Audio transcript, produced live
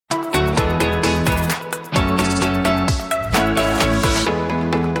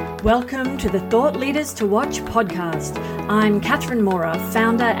Welcome to the Thought Leaders to Watch podcast. I'm Catherine Mora,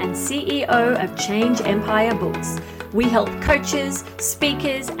 founder and CEO of Change Empire Books. We help coaches,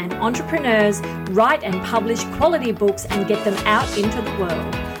 speakers, and entrepreneurs write and publish quality books and get them out into the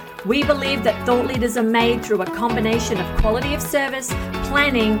world. We believe that thought leaders are made through a combination of quality of service,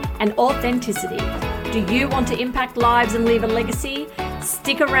 planning, and authenticity. Do you want to impact lives and leave a legacy?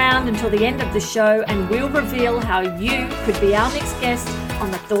 Stick around until the end of the show and we'll reveal how you could be our next guest on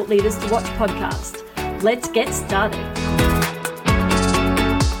the Thought Leaders to Watch podcast. Let's get started.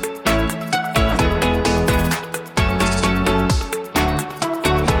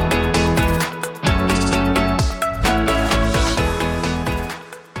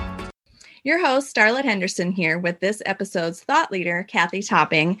 Your host, Starlet Henderson, here with this episode's thought leader, Kathy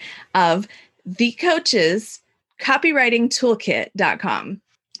Topping of The Coaches Copywriting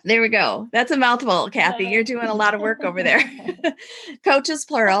There we go. That's a mouthful, Kathy. You're doing a lot of work over there. Coaches,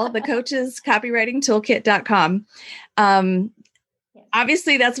 plural, the Coaches Copywriting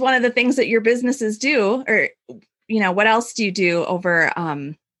Obviously, that's one of the things that your businesses do, or, what else do you do over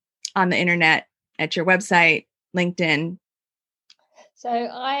on the internet, at your website, LinkedIn? So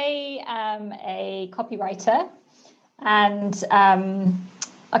I am a copywriter and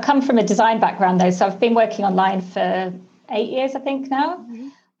I come from a design background though. So I've been working online for 8 years, I think now. Mm-hmm.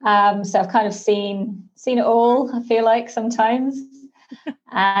 So I've kind of seen it all, I feel like sometimes.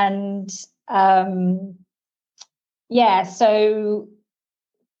 And at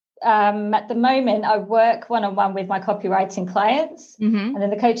the moment I work one-on-one with my copywriting clients. Mm-hmm. And then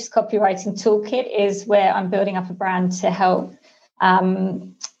the Coaches Copywriting Toolkit is where I'm building up a brand to help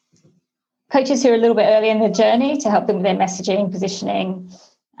coaches who are a little bit early in their journey, to help them with their messaging, positioning,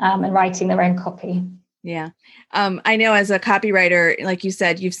 and writing their own copy. Yeah. I know as a copywriter, like you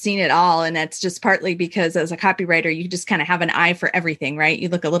said, you've seen it all. And that's just partly because as a copywriter, you just kind of have an eye for everything, right? You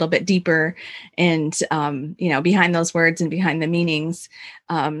look a little bit deeper and, behind those words and behind the meanings.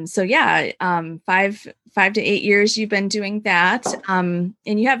 5 to 8 years you've been doing that. And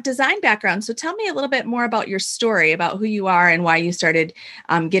you have design background. So tell me a little bit more about your story, about who you are and why you started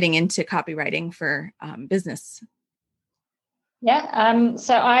getting into copywriting for business. Yeah.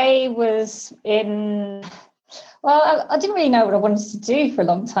 So I was I didn't really know what I wanted to do for a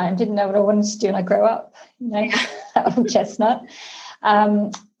long time. Didn't know what I wanted to do when I grew up, that old chestnut.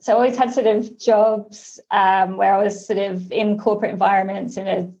 So I always had sort of jobs where I was sort of in corporate environments in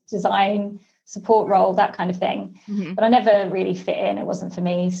a design support role, that kind of thing. Mm-hmm. But I never really fit in. It wasn't for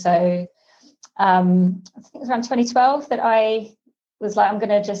me. So I think it was around 2012 that I was like, I'm going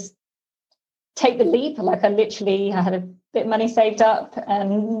to just take the leap. Like I had a bit of money saved up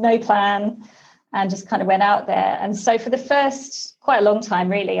and no plan and just kind of went out there. And so for the first quite a long time,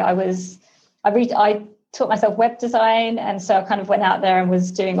 really, I taught myself web design. And so I kind of went out there and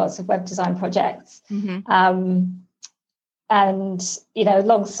was doing lots of web design projects. Mm-hmm.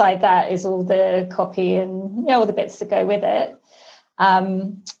 Alongside that is all the copy and, all the bits that go with it.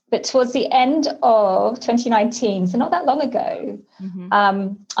 But towards the end of 2019, so not that long ago, mm-hmm.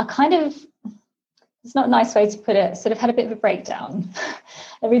 I kind of, it's not a nice way to put it, sort of had a bit of a breakdown.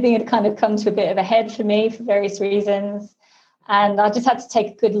 Everything had kind of come to a bit of a head for me for various reasons. And I just had to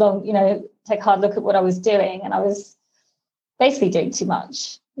take a hard look at what I was doing. And I was basically doing too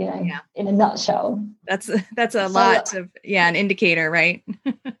much, in a nutshell. That's a lot of, an indicator, right?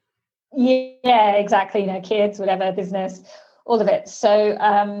 Yeah, exactly. Kids, whatever, business, all of it. So,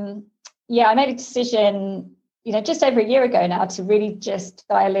 I made a decision, just over a year ago now to really just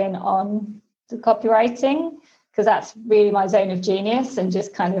dial in on the copywriting, because that's really my zone of genius, and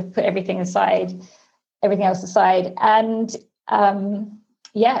just kind of put everything else aside. And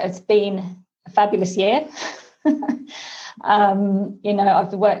it's been a fabulous year.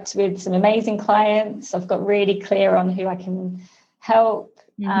 I've worked with some amazing clients. I've got really clear on who I can help.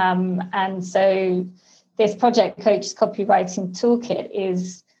 Mm-hmm. And so this project, Coaches Copywriting Toolkit,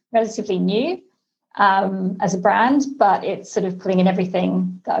 is relatively new as a brand, but it's sort of pulling in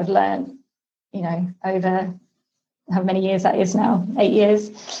everything that I've learned, over how many years that is now, 8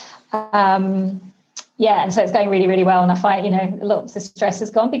 years. And so it's going really, really well. And I find, a lot of the stress has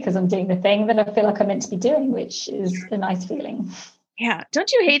gone because I'm doing the thing that I feel like I'm meant to be doing, which is a nice feeling. Yeah.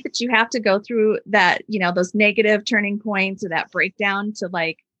 Don't you hate that you have to go through that, those negative turning points or that breakdown to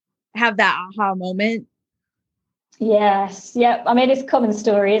like have that aha moment? Yes. Yeah. I mean, it's a common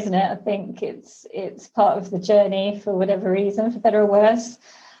story, isn't it? I think it's part of the journey for whatever reason, for better or worse.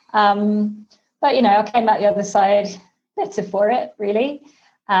 But, I came out the other side better for it, really.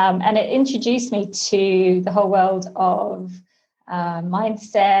 And it introduced me to the whole world of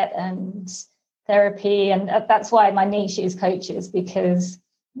mindset and therapy. And that's why my niche is coaches, because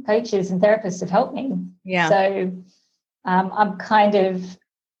coaches and therapists have helped me. Yeah. So I'm kind of,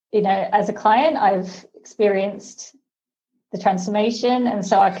 as a client, I've experienced the transformation, and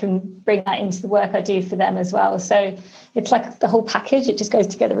so I can bring that into the work I do for them as well. So it's like the whole package, it just goes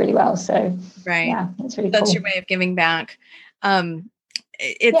together really well. So right. Yeah, it's really That's cool. your way of giving back.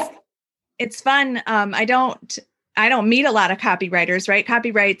 It's fun. I don't meet a lot of copywriters, right?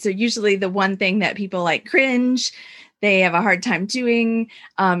 Copyrights are usually the one thing that people like cringe. They have a hard time doing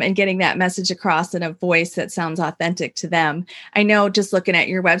and getting that message across in a voice that sounds authentic to them. I know, just looking at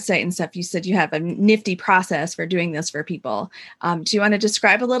your website and stuff, you said you have a nifty process for doing this for people. Do you want to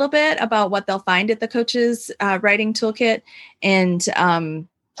describe a little bit about what they'll find at the Coach's Writing Toolkit and, and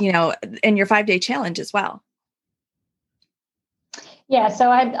your 5-day challenge as well? Yeah, so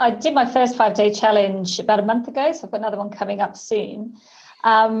I did my first 5-day challenge about a month ago. So I've got another one coming up soon.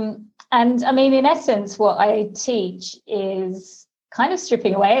 And I mean, in essence, what I teach is kind of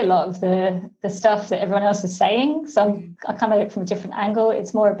stripping away a lot of the stuff that everyone else is saying. So I come at it from a different angle.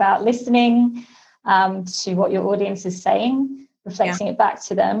 It's more about listening to what your audience is saying, reflecting it back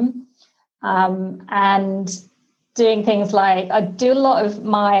to them, and doing things like, I do a lot of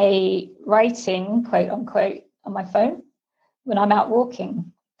my writing, quote unquote, on my phone when I'm out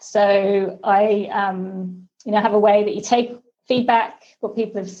walking. So I, have a way that you take feedback, what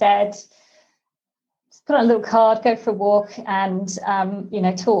people have said, just put on a little card, go for a walk, and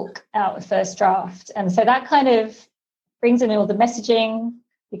talk out a first draft. And so that kind of brings in all the messaging,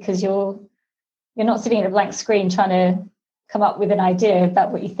 because you're not sitting at a blank screen trying to come up with an idea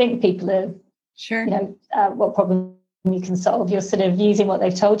about what you think people are, sure, what problem you can solve. You're sort of using what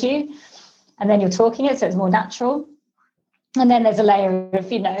they've told you, and then you're talking it, so it's more natural. And then there's a layer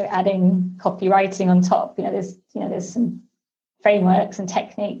of adding copywriting on top. There's some frameworks and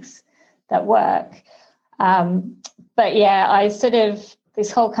techniques that work. But yeah, I sort of,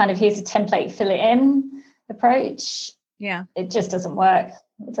 this whole kind of here's a template, fill it in approach. Yeah. It just doesn't work.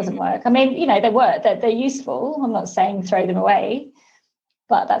 It doesn't work. I mean, they work, they're useful. I'm not saying throw them away,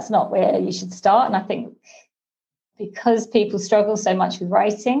 but that's not where you should start. And I think because people struggle so much with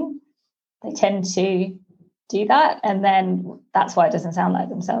writing, they tend to do that. And then that's why it doesn't sound like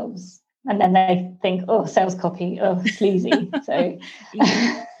themselves. And then they think, oh, sales copy, oh, sleazy. So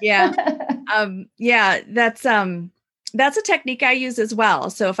yeah. That's a technique I use as well.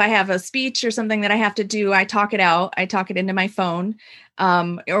 So if I have a speech or something that I have to do, I talk it out. I talk it into my phone.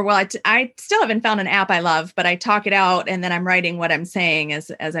 I still haven't found an app I love, but I talk it out and then I'm writing what I'm saying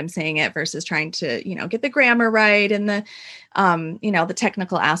as I'm saying it, versus trying to, get the grammar right and the, the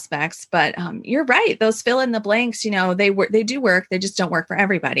technical aspects. But you're right. Those fill in the blanks, they do work. They just don't work for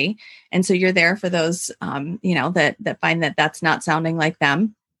everybody. And so you're there for those, that find that that's not sounding like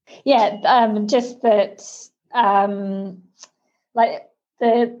them. Yeah. Just that, like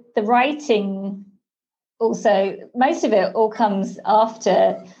the writing, also most of it all comes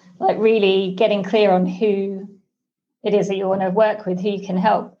after like really getting clear on who it is that you want to work with, who you can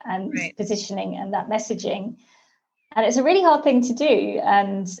help, and positioning and that messaging. And it's a really hard thing to do.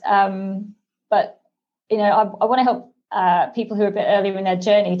 And but I want to help people who are a bit earlier in their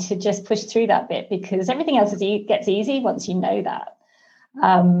journey to just push through that bit, because everything else gets easy once you know that.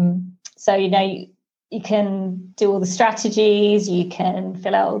 So you can do all the strategies, you can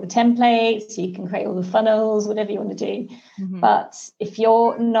fill out all the templates, you can create all the funnels, whatever you want to do. Mm-hmm. But if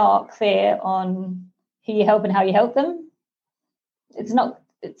you're not clear on who you help and how you help them,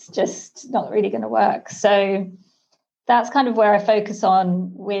 it's just not really going to work. So that's kind of where I focus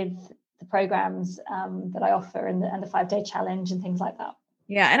on with the programs that I offer and the 5-day challenge and things like that.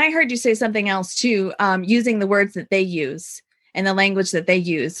 Yeah. And I heard you say something else too, using the words that they use and the language that they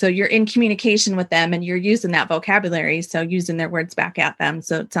use. So you're in communication with them and you're using that vocabulary. So using their words back at them.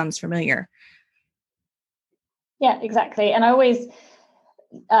 So it sounds familiar. Yeah, exactly. And I always,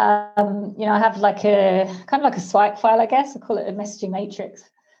 I have like a kind of like a swipe file, I guess. I call it a messaging matrix.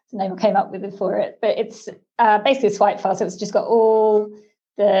 It's the name I came up with for it. But it's basically a swipe file. So it's just got all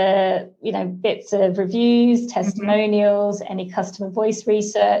the, bits of reviews, testimonials, any customer voice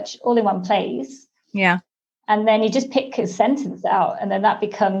research, all in one place. Yeah. And then you just pick a sentence out, and then that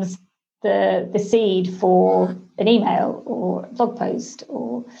becomes the seed for an email or a blog post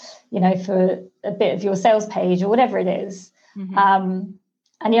or, for a bit of your sales page or whatever it is. Mm-hmm.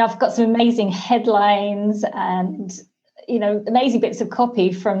 And, I've got some amazing headlines and, amazing bits of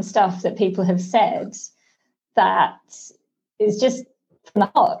copy from stuff that people have said that is just from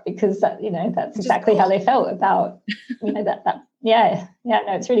the heart, because that, that's exactly how they felt about, that. Yeah. No,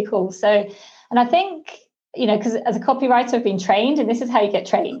 it's really cool. So, and I think, because as a copywriter, I've been trained, and this is how you get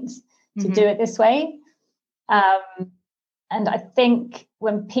trained to do it this way. And I think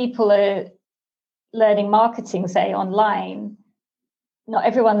when people are learning marketing, say online, not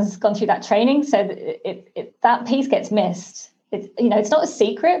everyone's gone through that training, so that piece gets missed. It's not a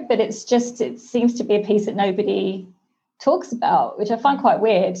secret, but it seems to be a piece that nobody talks about, which I find quite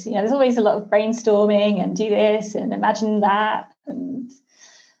weird. There's always a lot of brainstorming and do this and imagine that, and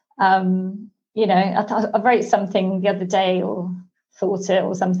I wrote something the other day or thought it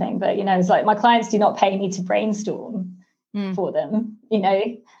or something, but it's like my clients do not pay me to brainstorm for them.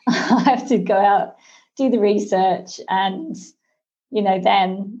 I have to go out, do the research, and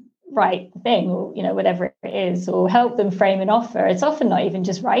then write the thing, or whatever it is, or help them frame an offer. It's often not even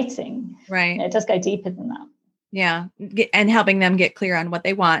just writing, right? It does go deeper than that. Yeah. And helping them get clear on what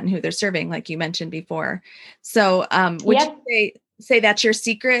they want and who they're serving, like you mentioned before. So would you say that's your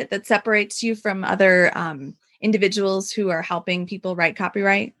secret that separates you from other individuals who are helping people write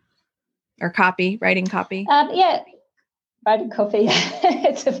copyright or writing copy? Writing copy.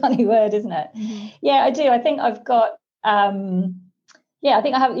 It's a funny word, isn't it? Mm-hmm. Yeah, I do. I think I've got, I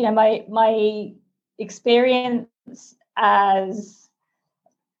think I have, my experience as,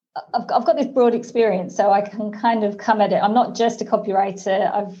 I've got this broad experience, so I can kind of come at it. I'm not just a copywriter.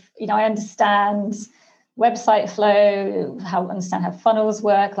 I understand website flow, understand how funnels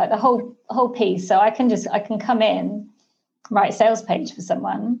work, like the whole piece. So I can come in, write a sales page for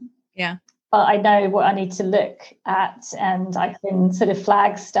someone. Yeah. But I know what I need to look at, and I can sort of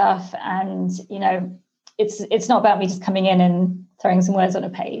flag stuff. And it's not about me just coming in and throwing some words on a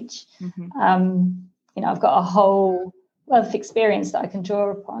page. Mm-hmm. I've got a whole wealth of experience that I can draw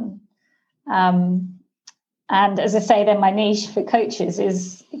upon. And as I say, then my niche for coaches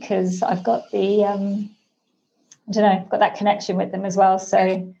is because I've got the, I've got that connection with them as well. So,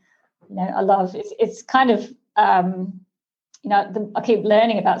 I love it's kind of, I keep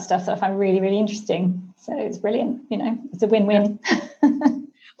learning about stuff that I find really, really interesting. So it's brilliant. It's a win-win.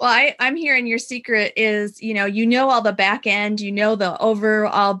 Well, I'm hearing your secret is, all the back end, the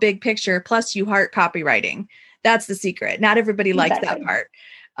overall big picture, plus you heart copywriting. That's the secret. Not everybody likes that part.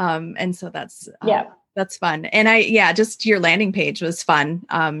 And so that's fun. And just your landing page was fun.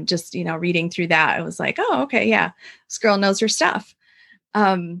 Reading through that, it was like, oh, okay. Yeah. This girl knows her stuff.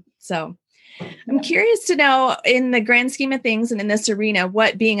 So I'm curious to know, in the grand scheme of things and in this arena,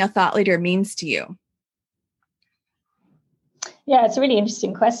 what being a thought leader means to you. Yeah, it's a really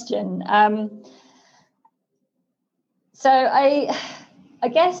interesting question. So I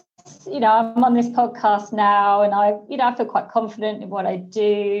guess, I'm on this podcast now, and I feel quite confident in what I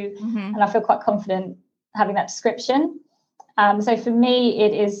do, mm-hmm. and I feel quite confident having that description. So for me,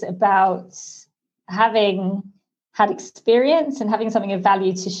 it is about having had experience and having something of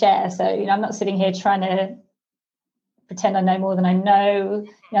value to share. So, I'm not sitting here trying to pretend I know more than I know.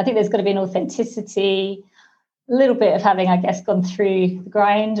 I think there's got to be an authenticity, a little bit of having, I guess, gone through the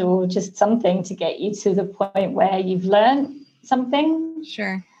grind, or just something to get you to the point where you've learned something.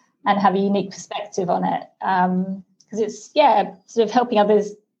 Sure. And have a unique perspective on it. Because it's, sort of helping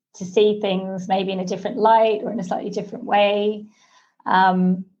others to see things maybe in a different light or in a slightly different way.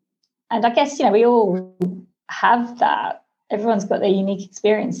 And I guess, we all have that. Everyone's got their unique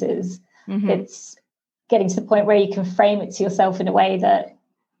experiences. Mm-hmm. It's getting to the point where you can frame it to yourself in a way that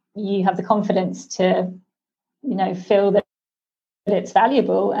you have the confidence to, feel that it's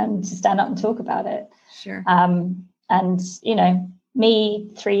valuable and to stand up and talk about it. Sure. And, me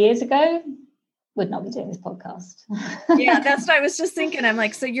 3 years ago would not be doing this podcast. Yeah, that's what I was just thinking. I'm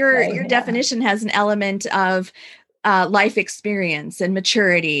like, so your definition has an element of life experience and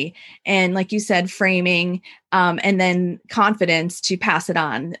maturity, and like you said, framing, and then confidence to pass it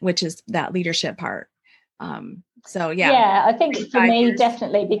on, which is that leadership part. I think for me,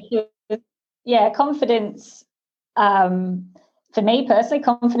 definitely, because confidence, for me personally,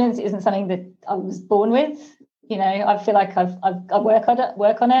 confidence isn't something that I was born with. I feel like I work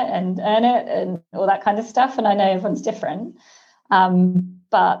on it and earn it and all that kind of stuff. And I know everyone's different,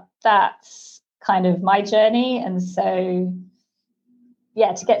 but that's kind of my journey. And so,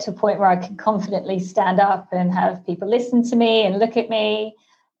 to get to a point where I can confidently stand up and have people listen to me and look at me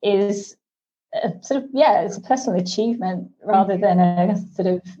is it's a personal achievement rather than a sort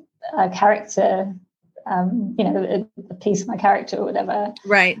of a character, a piece of my character or whatever.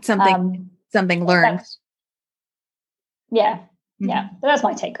 Right. Something learned. Yeah. But that's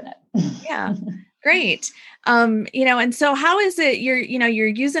my take on it. Yeah. Great. And so how is it you're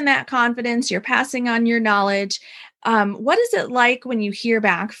using that confidence, you're passing on your knowledge. What is it like when you hear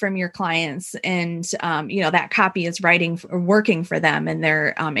back from your clients and, that copy is working for them, and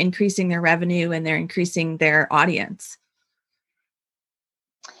they're increasing their revenue and they're increasing their audience?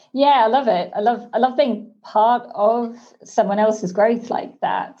 Yeah, I love it. I love being part of someone else's growth like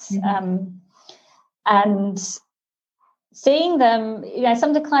that. And seeing them, some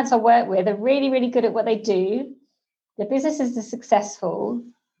of the clients I work with are really, really good at what they do. Their businesses are successful,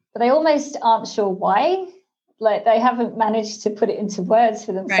 but they almost aren't sure why. Like they haven't managed to put it into words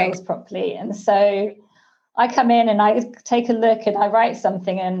for themselves properly. And so I come in and I take a look and I write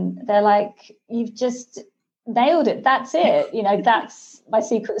something and they're like, you've just nailed it. That's it. That's my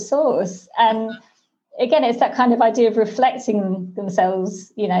secret sauce. And again, it's that kind of idea of reflecting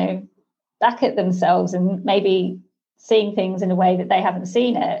themselves, back at themselves and maybe seeing things in a way that they haven't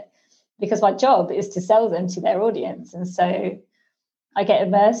seen it, because my job is to sell them to their audience. And so I get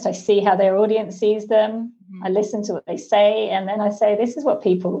immersed, I see how their audience sees them, I listen to what they say, and then I say, this is what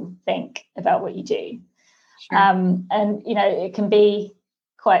people think about what you do. Sure. And it can be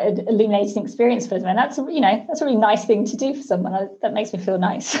quite an illuminating experience for them, and that's a really nice thing to do for someone. That makes me feel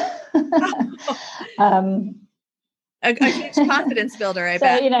nice. A huge confidence builder, I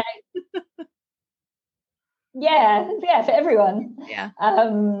bet. Yeah, for everyone. Yeah.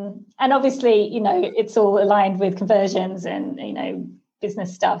 And obviously, it's all aligned with conversions and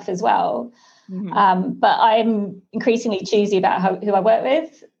business stuff as well. But I'm increasingly choosy about who I work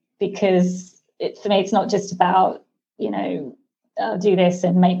with, because for me, it's not just about I'll do this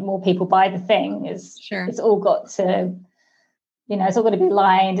and make more people buy the thing. It's all got to it's all got to be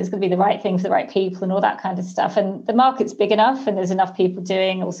aligned. It's going to be the right thing for the right people and all that kind of stuff. And the market's big enough, and there's enough people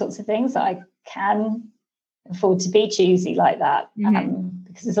doing all sorts of things that I can afford to be choosy like that,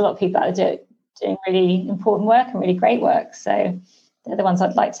 because there's a lot of people that are doing really important work and really great work. So they're the ones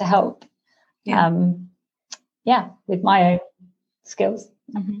I'd like to help. With my own skills.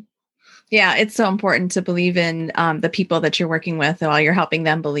 Yeah, it's so important to believe in the people that you're working with while you're helping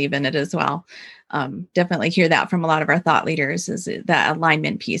them believe in it as well. Definitely hear that from a lot of our thought leaders, is that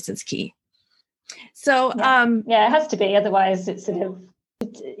alignment piece is key. So it has to be. Otherwise, it's sort of,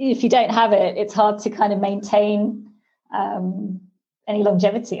 if you don't have it, it's hard to kind of maintain any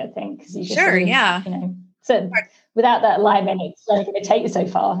longevity, I think. Because you just so without that alignment, it's only going to take you so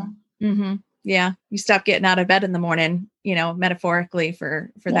far. Yeah, you stop getting out of bed in the morning, metaphorically for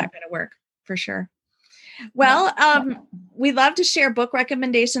that kind of work, for sure. Well, we love to share book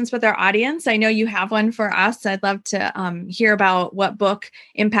recommendations with our audience. I know you have one for us. I'd love to hear about what book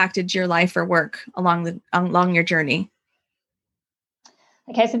impacted your life or work along your journey.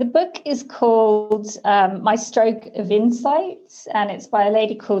 Okay, so the book is called My Stroke of Insight, and it's by a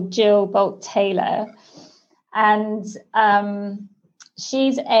lady called Jill Bolte Taylor. And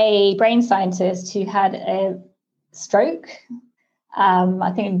she's a brain scientist who had a stroke,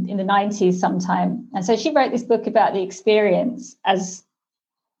 I think in the 90s sometime. And so she wrote this book about the experience as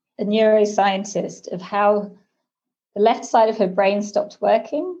a neuroscientist of how the left side of her brain stopped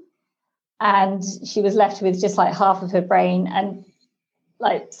working, and she was left with just like half of her brain and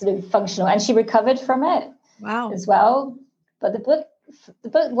like sort of functional, and she recovered from it. Wow. As well. But the book,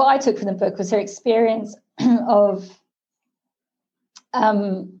 what I took from the book was her experience of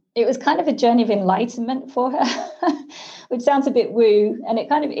it was kind of a journey of enlightenment for her, which sounds a bit woo, and it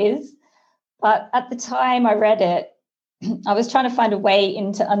kind of is. But at the time I read it, I was trying to find a way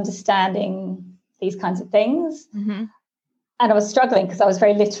into understanding these kinds of things. And I was struggling because I was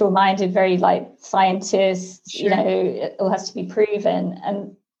very literal minded, very like scientist, it all has to be proven.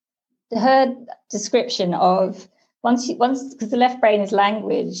 And her description of once, because the left brain is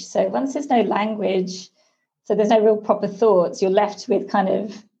language. So once there's no language, so there's no real proper thoughts, you're left with kind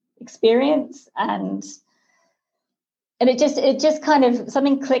of experience, and it just kind of,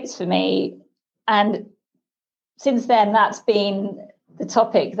 something clicked for me. And since then, that's been the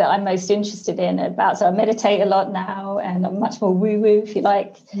topic that I'm most interested in about. So I meditate a lot now, and I'm much more woo-woo, if you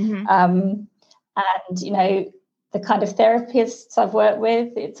like. And, the kind of therapists I've worked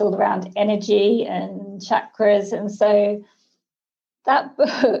with, it's all around energy and chakras. And so that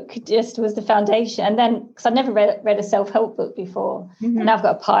book just was the foundation. And then, because I've never read a self-help book before, and now I've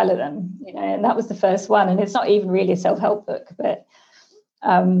got a pile of them, and that was the first one. And it's not even really a self-help book, but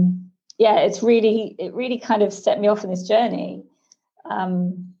it really kind of set me off on this journey.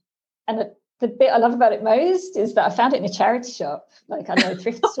 And the bit I love about it most is that I found it in a charity shop, like, I don't know,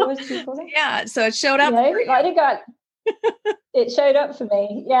 thrift stores, people call it. Yeah, so it showed up. I didn't go out. It showed up for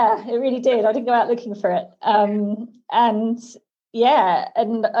me. Yeah, it really did. I didn't go out looking for it. And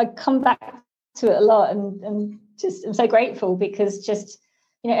I come back to it a lot, and just I'm so grateful, because just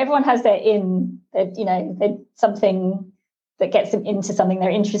everyone has their they're something that gets them into something they're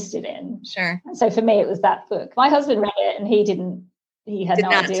interested in. Sure. And so for me, it was that book. My husband read it, and he had no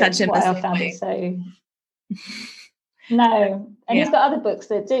idea why I found it so. No. And he's got other books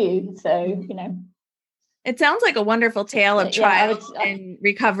that do. So, you know. It sounds like a wonderful tale of trial and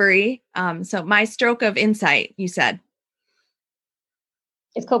recovery. So My Stroke of Insight, you said.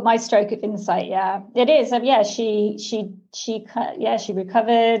 It's called My Stroke of Insight. Yeah, it is. She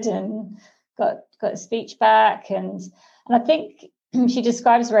recovered and got a speech back, and I think she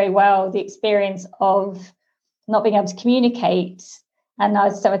describes very well the experience of not being able to communicate. And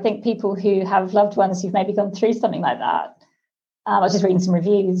so I think people who have loved ones who've maybe gone through something like that, I was just reading some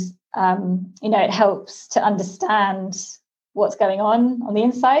reviews. It helps to understand what's going on the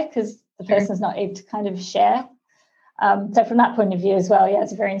inside, because the person's not able to kind of share. So from that point of view as well,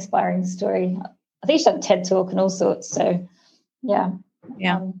 it's a very inspiring story. I think she's done TED Talk and all sorts. So,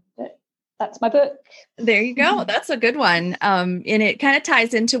 but that's my book. There you go. That's a good one. And it kind of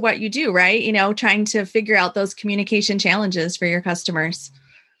ties into what you do, right? You know, trying to figure out those communication challenges for your customers.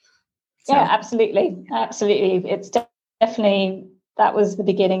 So. Yeah, absolutely. Absolutely. It's definitely, that was the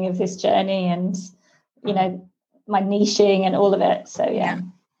beginning of this journey, and, you know, my niching and all of it. So, yeah.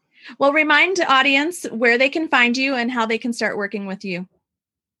 Well, remind the audience where they can find you and how they can start working with you.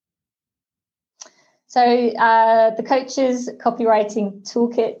 So the Coaches Copywriting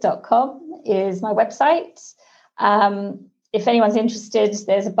Toolkit.com is my website. If anyone's interested,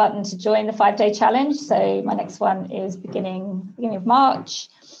 there's a button to join the 5-day challenge. So my next one is beginning of March.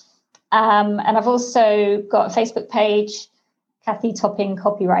 And I've also got a Facebook page, Kathy Topping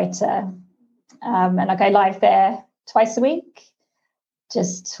Copywriter. And I go live there twice a week,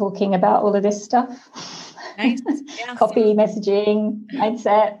 just talking about all of this stuff. Nice. Yeah. Copy, messaging,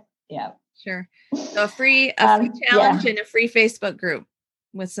 mindset. Yeah. Sure. So a free challenge and a free Facebook group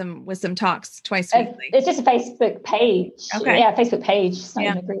with some talks twice weekly. It's just a Facebook page. Okay. Yeah, Facebook page. It's not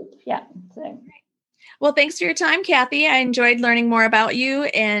in a group. Yeah. So. Well, thanks for your time, Kathy. I enjoyed learning more about you,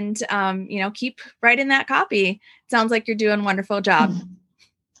 and keep writing that copy. Sounds like you're doing a wonderful job.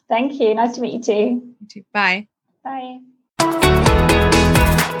 Thank you. Nice to meet you too. You too. Bye. Bye.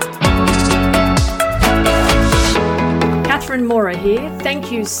 Catherine Mora here.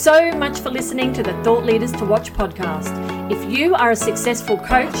 Thank you so much for listening to the Thought Leaders to Watch podcast. If you are a successful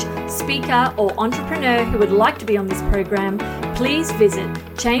coach, speaker, or entrepreneur who would like to be on this program, please visit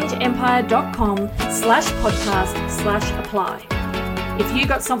changeempire.com/podcast/apply. If you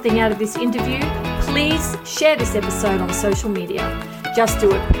got something out of this interview, please share this episode on social media. Just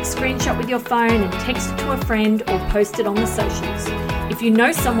do a quick screenshot with your phone and text it to a friend or post it on the socials. If you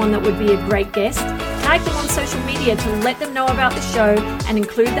know someone that would be a great guest, tag them on social media to let them know about the show and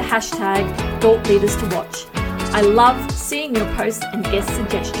include the hashtag #ThoughtLeadersToWatch. I love seeing your posts and guest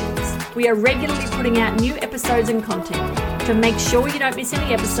suggestions. We are regularly putting out new episodes and content. To make sure you don't miss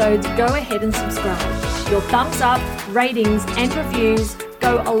any episodes, go ahead and subscribe. Your thumbs up, ratings, and reviews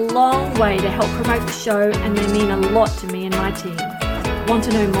go a long way to help promote the show, and they mean a lot to me and my team. Want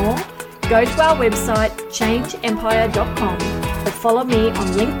to know more? Go to our website, changeempire.com, or follow me on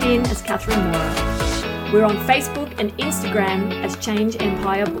LinkedIn as Catherine Mora. We're on Facebook and Instagram as Change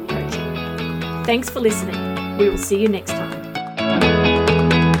Empire Book Coaching. Thanks for listening. We will see you next time.